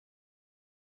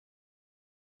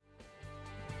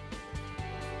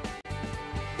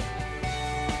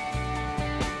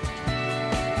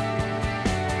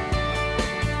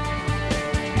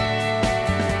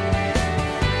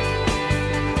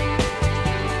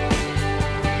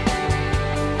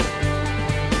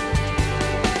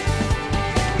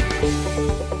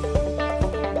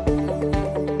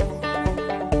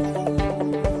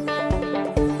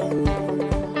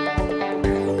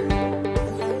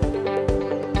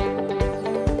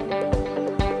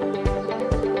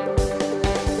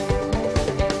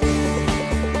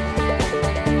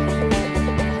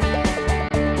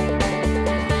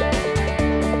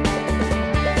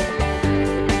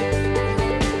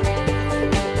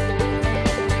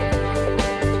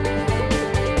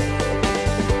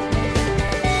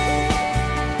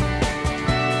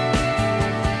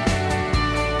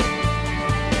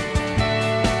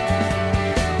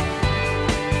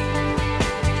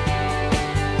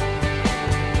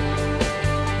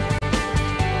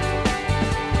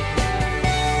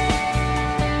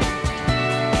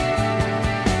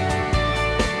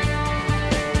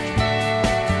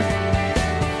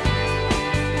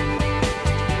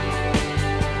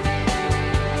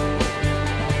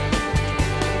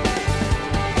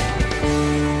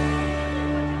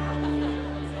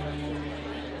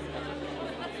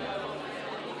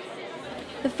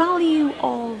value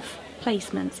of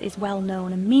placements is well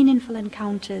known, and meaningful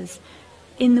encounters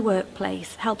in the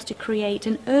workplace helps to create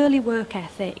an early work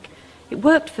ethic. It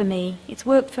worked for me, it's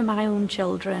worked for my own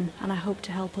children, and I hope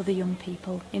to help other young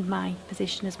people in my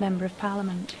position as Member of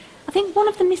Parliament. I think one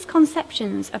of the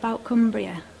misconceptions about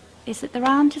Cumbria is that there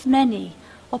aren't as many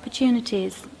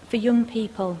opportunities for young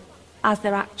people as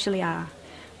there actually are.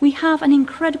 We have an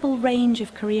incredible range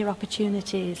of career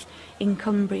opportunities in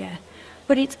Cumbria,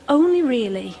 but it's only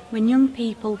really when young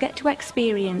people get to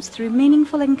experience through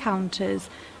meaningful encounters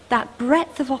that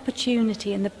breadth of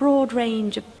opportunity and the broad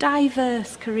range of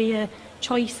diverse career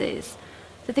choices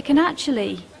that they can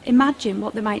actually imagine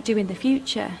what they might do in the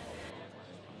future.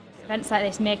 Events like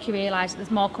this make you realise that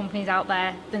there's more companies out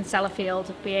there than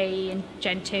Sellafield, BAE and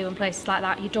Gen 2 and places like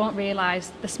that. You don't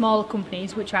realise the smaller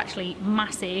companies, which are actually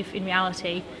massive in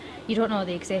reality, you don't know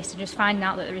they exist, and just finding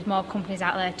out that there is more companies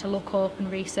out there to look up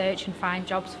and research and find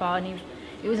jobs for. And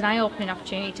it was an eye-opening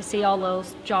opportunity to see all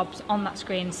those jobs on that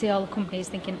screen, see all the companies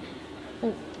thinking,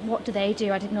 well, what do they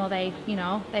do? I didn't know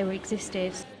they were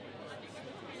existed.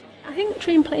 I think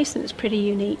Dream Placement is pretty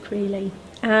unique, really,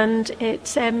 and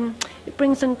it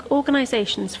brings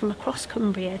organisations from across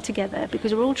Cumbria together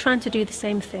because we're all trying to do the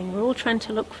same thing. We're all trying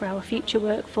to look for our future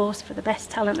workforce, for the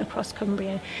best talent across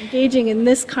Cumbria. Engaging in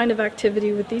this kind of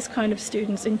activity with these kind of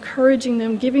students, encouraging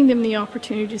them, giving them the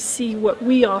opportunity to see what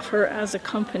we offer as a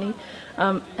company,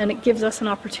 and it gives us an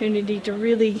opportunity to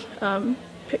really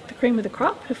pick the cream of the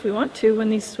crop if we want to. When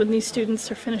these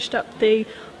students are finished up, they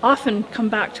often come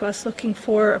back to us looking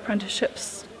for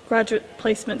apprenticeships, graduate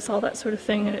placements, all that sort of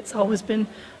thing, and it's always been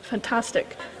a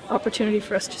fantastic opportunity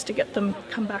for us just to get them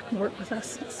come back and work with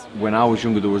us. When I was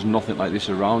younger there was nothing like this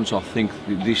around, so I think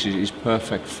this is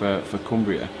perfect for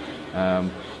Cumbria,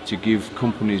 to give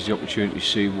companies the opportunity to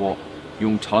see what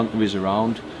young talent there is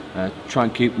around, try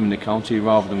and keep them in the county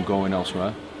rather than going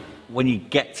elsewhere. When you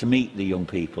get to meet the young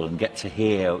people and get to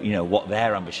hear, what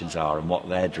their ambitions are and what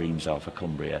their dreams are for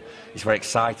Cumbria, it's very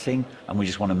exciting, and we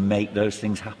just want to make those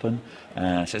things happen.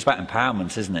 So it's about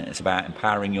empowerment, isn't it? It's about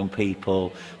empowering young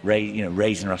people,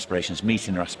 raising their aspirations,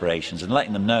 meeting their aspirations, and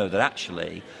letting them know that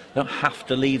actually they don't have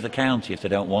to leave the county if they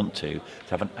don't want to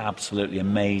have an absolutely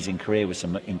amazing career with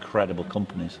some incredible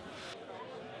companies.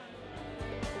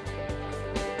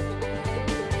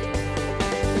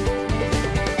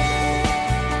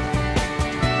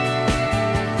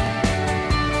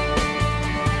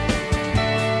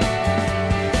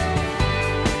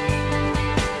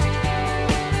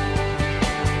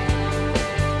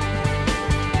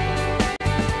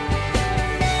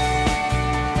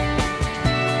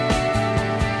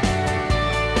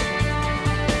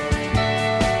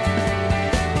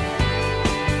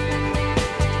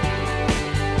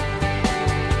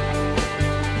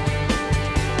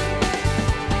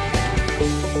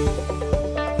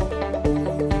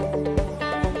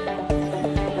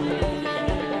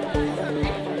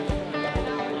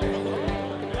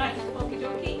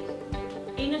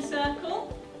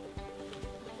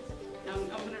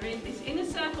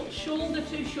 Shoulder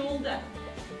to shoulder.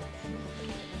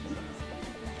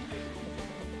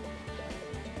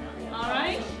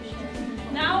 Alright?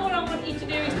 Now what I want you to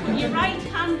do is put your right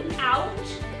hand out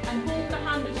and hold the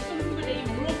hand of somebody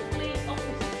roughly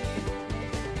opposite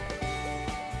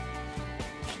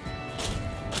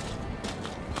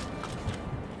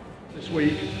you. This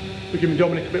week we're giving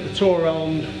Dominic a bit of a tour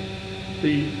around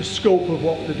the scope of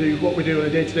what we do on a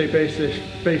day-to-day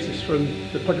basis from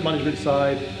the project management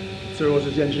side to us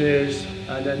as the engineers,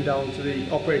 and then down to the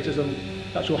operators and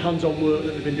actual hands-on work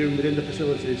that we've been doing within the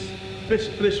facilities. For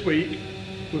this week,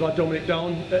 we've had Dominic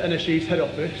down at NSG's head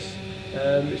office.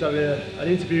 He's had an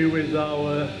interview with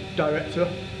our director.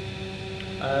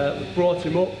 We've brought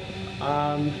him up,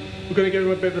 and we're going to give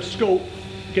him a bit of a scope,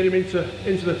 get him into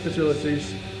the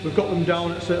facilities. We've got them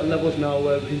down at certain levels now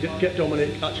where we can get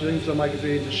Dominic actually into the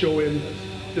magazine to show him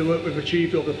the work we've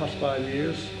achieved over the past 5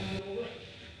 years.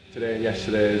 Today and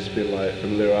yesterday has been like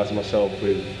familiarising myself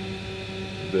with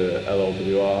the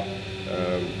LLWR,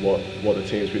 what the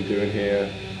team's been doing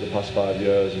here the past 5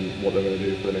 years and what they're going to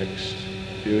do for the next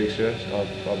few weeks here. So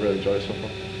I've really enjoyed it so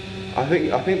far. I think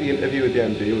the interview with the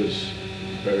MD was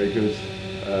very good.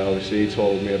 Obviously he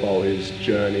told me about his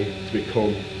journey to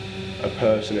become a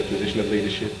person in a position of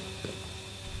leadership.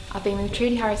 I've been with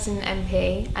Trudy Harrison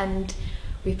MP, and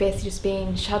we've basically just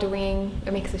been shadowing,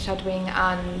 a mix of shadowing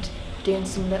and doing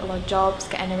some little odd jobs,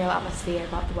 getting a real atmosphere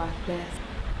about the workplace.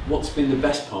 What's been the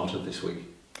best part of this week?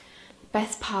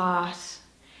 Best part,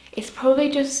 it's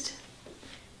probably just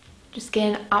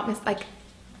getting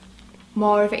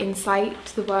more of an insight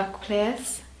to the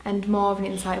workplace and more of an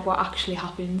insight of what actually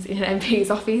happens in an MP's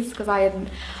office, because I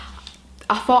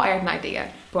I thought I had an idea,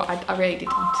 but I really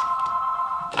didn't.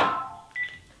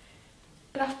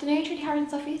 Good afternoon, Trudy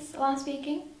Harrison's office, Alana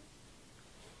speaking.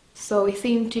 So we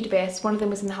seen 2 debates, one of them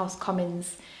was in the House of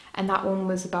Commons, and that one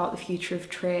was about the future of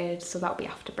trade, so that'll be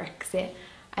after Brexit,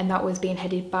 and that was being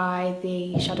headed by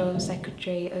the Shadow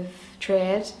Secretary of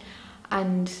Trade,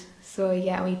 and so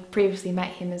yeah, we previously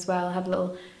met him as well, had a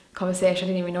little conversation.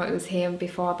 I didn't even know it was him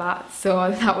before that,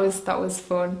 so that was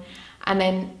fun. And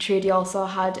then Trudy also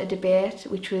had a debate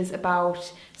which was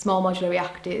about small modular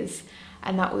reactors,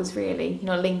 and that was really, you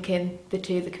know, linking the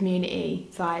two, the community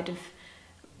side of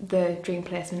the dream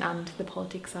placement and the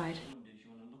politics side.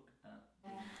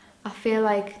 I feel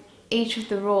like each of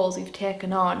the roles we've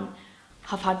taken on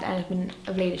have had an element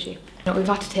of leadership. You know, we've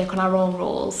had to take on our own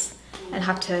roles and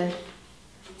had to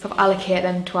sort of allocate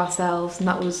them to ourselves, and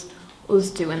that was us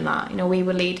doing that. You know, we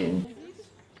were leading.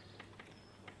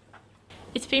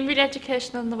 It's been really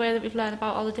educational in the way that we've learned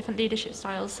about all the different leadership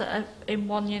styles that are in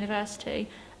one university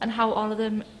and how all of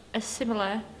them are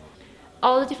similar.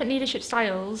 All the different leadership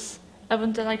styles are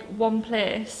under like one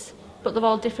place, but they're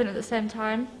all different at the same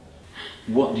time.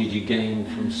 What did you gain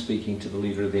from speaking to the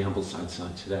leader of the Ambleside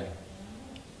side today?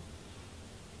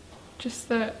 Just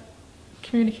that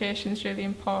communication is really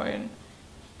important,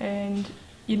 and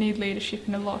you need leadership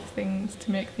in a lot of things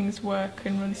to make things work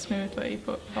and run smoothly,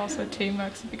 but also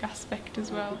teamwork's a big aspect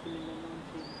as well.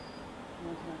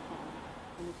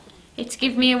 It's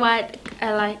given me a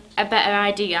better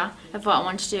idea of what I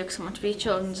want to do, because I want to be a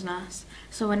children's nurse.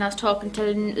 So when I was talking to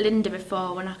Linda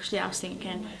before, when actually I was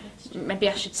thinking maybe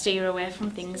I should steer away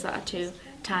from things that are too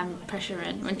time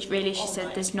pressuring, when really she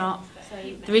said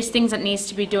there is things that needs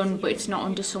to be done, but it's not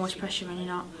under so much pressure, and you're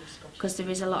not, because there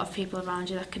is a lot of people around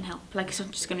you that can help. Like, it's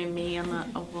not just going to be me on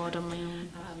a ward on my own.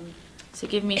 So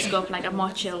give me scope, like I'm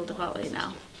more chilled about it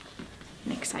now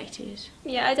and excited.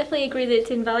 Yeah, I definitely agree that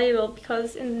it's invaluable,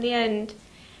 because in the end,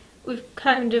 we've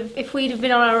kind of, if we'd have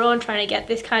been on our own trying to get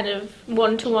this kind of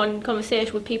one-to-one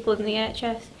conversation with people in the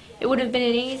NHS, it would have been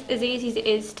as easy as it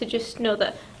is to just know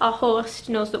that our host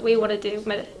knows that we want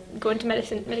to go into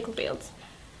medical fields.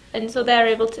 And so they're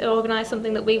able to organise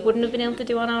something that we wouldn't have been able to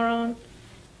do on our own.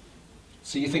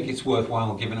 So you think it's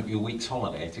worthwhile giving up your week's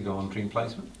holiday to go on dream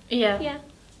placement? Yeah. Yeah.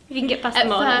 You can get past the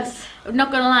mornings. First, I'm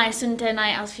not going to lie, Sunday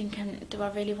night I was thinking, do I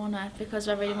really want to? Because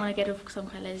I really want to get up, because I'm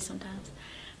quite lazy sometimes.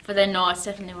 But then no, it's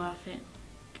definitely worth it.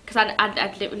 Because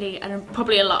I'd literally, and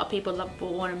probably a lot of people that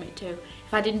wanted me to,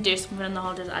 if I didn't do something on the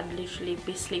holidays, I'd literally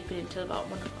be sleeping until about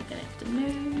 1 o'clock in the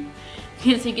afternoon.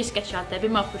 So you just get you out there, be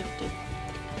more productive.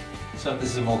 So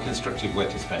this is a more constructive way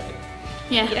to spend it?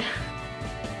 Yeah.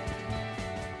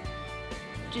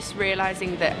 Just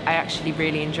realising that I actually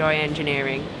really enjoy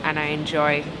engineering, and I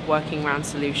enjoy working around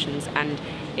solutions, and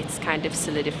it's kind of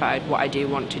solidified what I do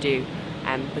want to do,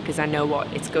 because I know what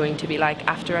it's going to be like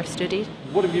after I've studied.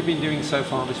 What have you been doing so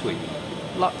far this week?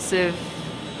 Lots of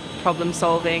problem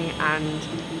solving and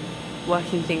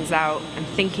working things out and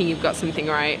thinking you've got something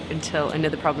right until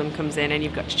another problem comes in and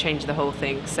you've got to change the whole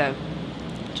thing. So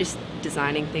just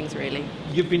designing things, really.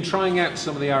 You've been trying out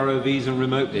some of the ROVs and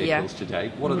remote vehicles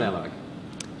today. What are they like?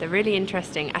 They're really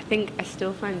interesting. I think I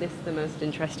still find this the most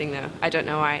interesting though. I don't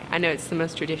know why. I know it's the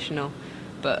most traditional,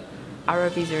 but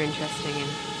ROVs are interesting and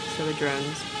so are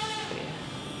drones. But yeah.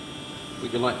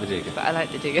 But you like the digger? But I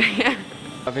like the digger, yeah.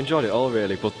 I've enjoyed it all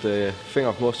really, but the thing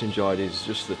I've most enjoyed is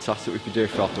just the tasks that we've been doing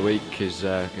throughout the week. It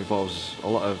involves a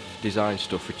lot of design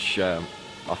stuff which I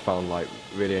found like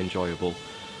really enjoyable.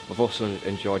 I've also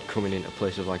enjoyed coming into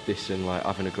places like this and like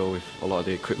having a go with a lot of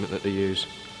the equipment that they use.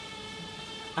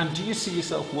 And do you see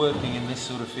yourself working in this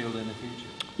sort of field in the future?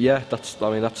 Yeah, that's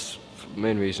the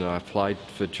main reason I applied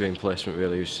for dream placement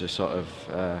really, was to sort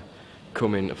of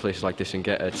come into a place like this and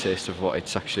get a taste of what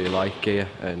it's actually like here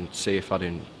and see if I'd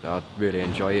really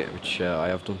enjoy it, which I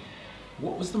have done.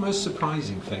 What was the most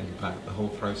surprising thing about the whole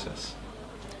process?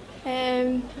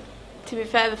 To be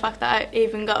fair, the fact that I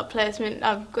even got a placement,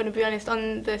 I'm going to be honest,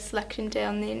 on the selection day,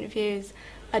 on the interviews,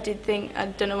 I did think, I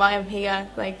don't know why I'm here,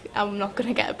 like I'm not going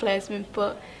to get a placement,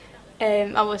 but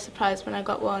I was surprised when I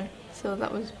got one, so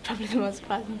that was probably the most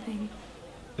surprising thing.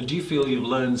 And do you feel you've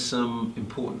learned some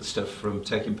important stuff from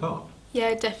taking part?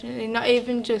 Yeah, definitely. Not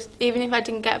even if I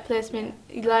didn't get a placement,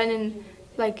 learning,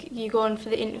 like you go on for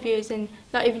the interviews, and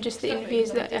not even just the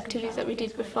interviews, the activities that we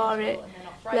did before it,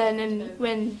 learning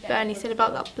when Bernie said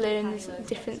about that balloon, there's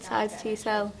different sides to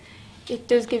yourself. It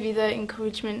does give you the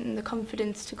encouragement and the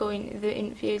confidence to go into the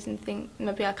interviews and think,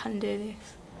 maybe I can do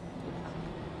this.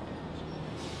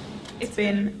 It's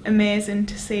been amazing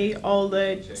to see all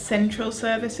the central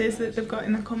services that they've got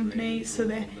in the company, so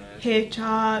the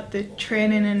HR, the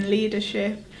training and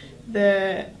leadership,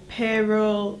 the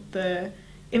payroll, the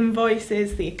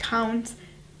invoices, the accounts,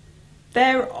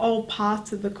 they're all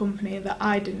parts of the company that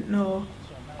I didn't know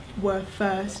were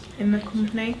first in the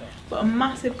company. But a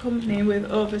massive company with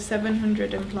over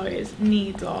 700 employees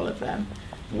needs all of them.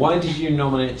 Why did you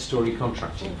nominate Story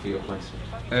Contracting for your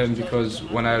placement? Because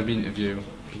when I had the interview,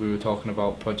 we were talking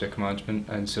about project management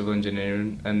and civil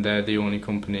engineering, and they're the only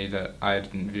company that I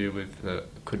had an interview with that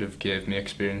could have gave me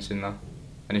experience in that.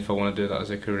 And if I want to do that as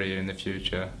a career in the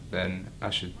future, then I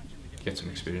should get some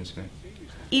experience in it.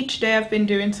 Each day I've been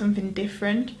doing something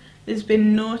different. There's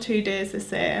been no 2 days the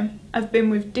same. I've been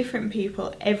with different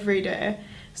people every day,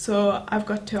 so I've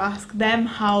got to ask them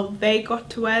how they got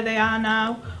to where they are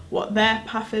now, what their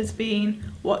path has been,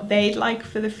 what they'd like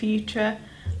for the future,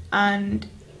 and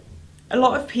a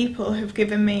lot of people have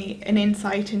given me an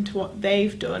insight into what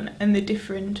they've done and the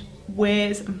different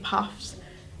ways and paths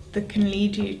that can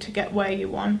lead you to get where you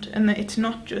want, and that it's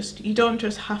not just, you don't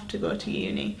just have to go to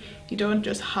uni, you don't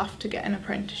just have to get an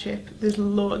apprenticeship. There's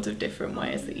loads of different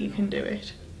ways that you can do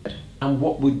it. And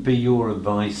what would be your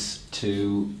advice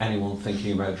to anyone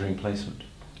thinking about dream placement?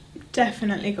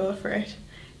 Definitely go for it.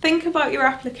 Think about your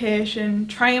application,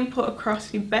 try and put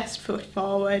across your best foot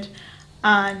forward,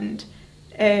 and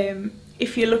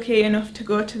if you're lucky enough to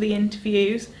go to the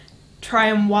interviews, try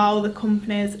and wow the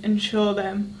companies and show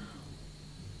them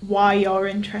why you're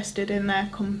interested in their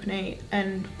company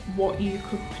and what you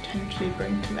could potentially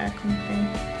bring to their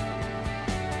company.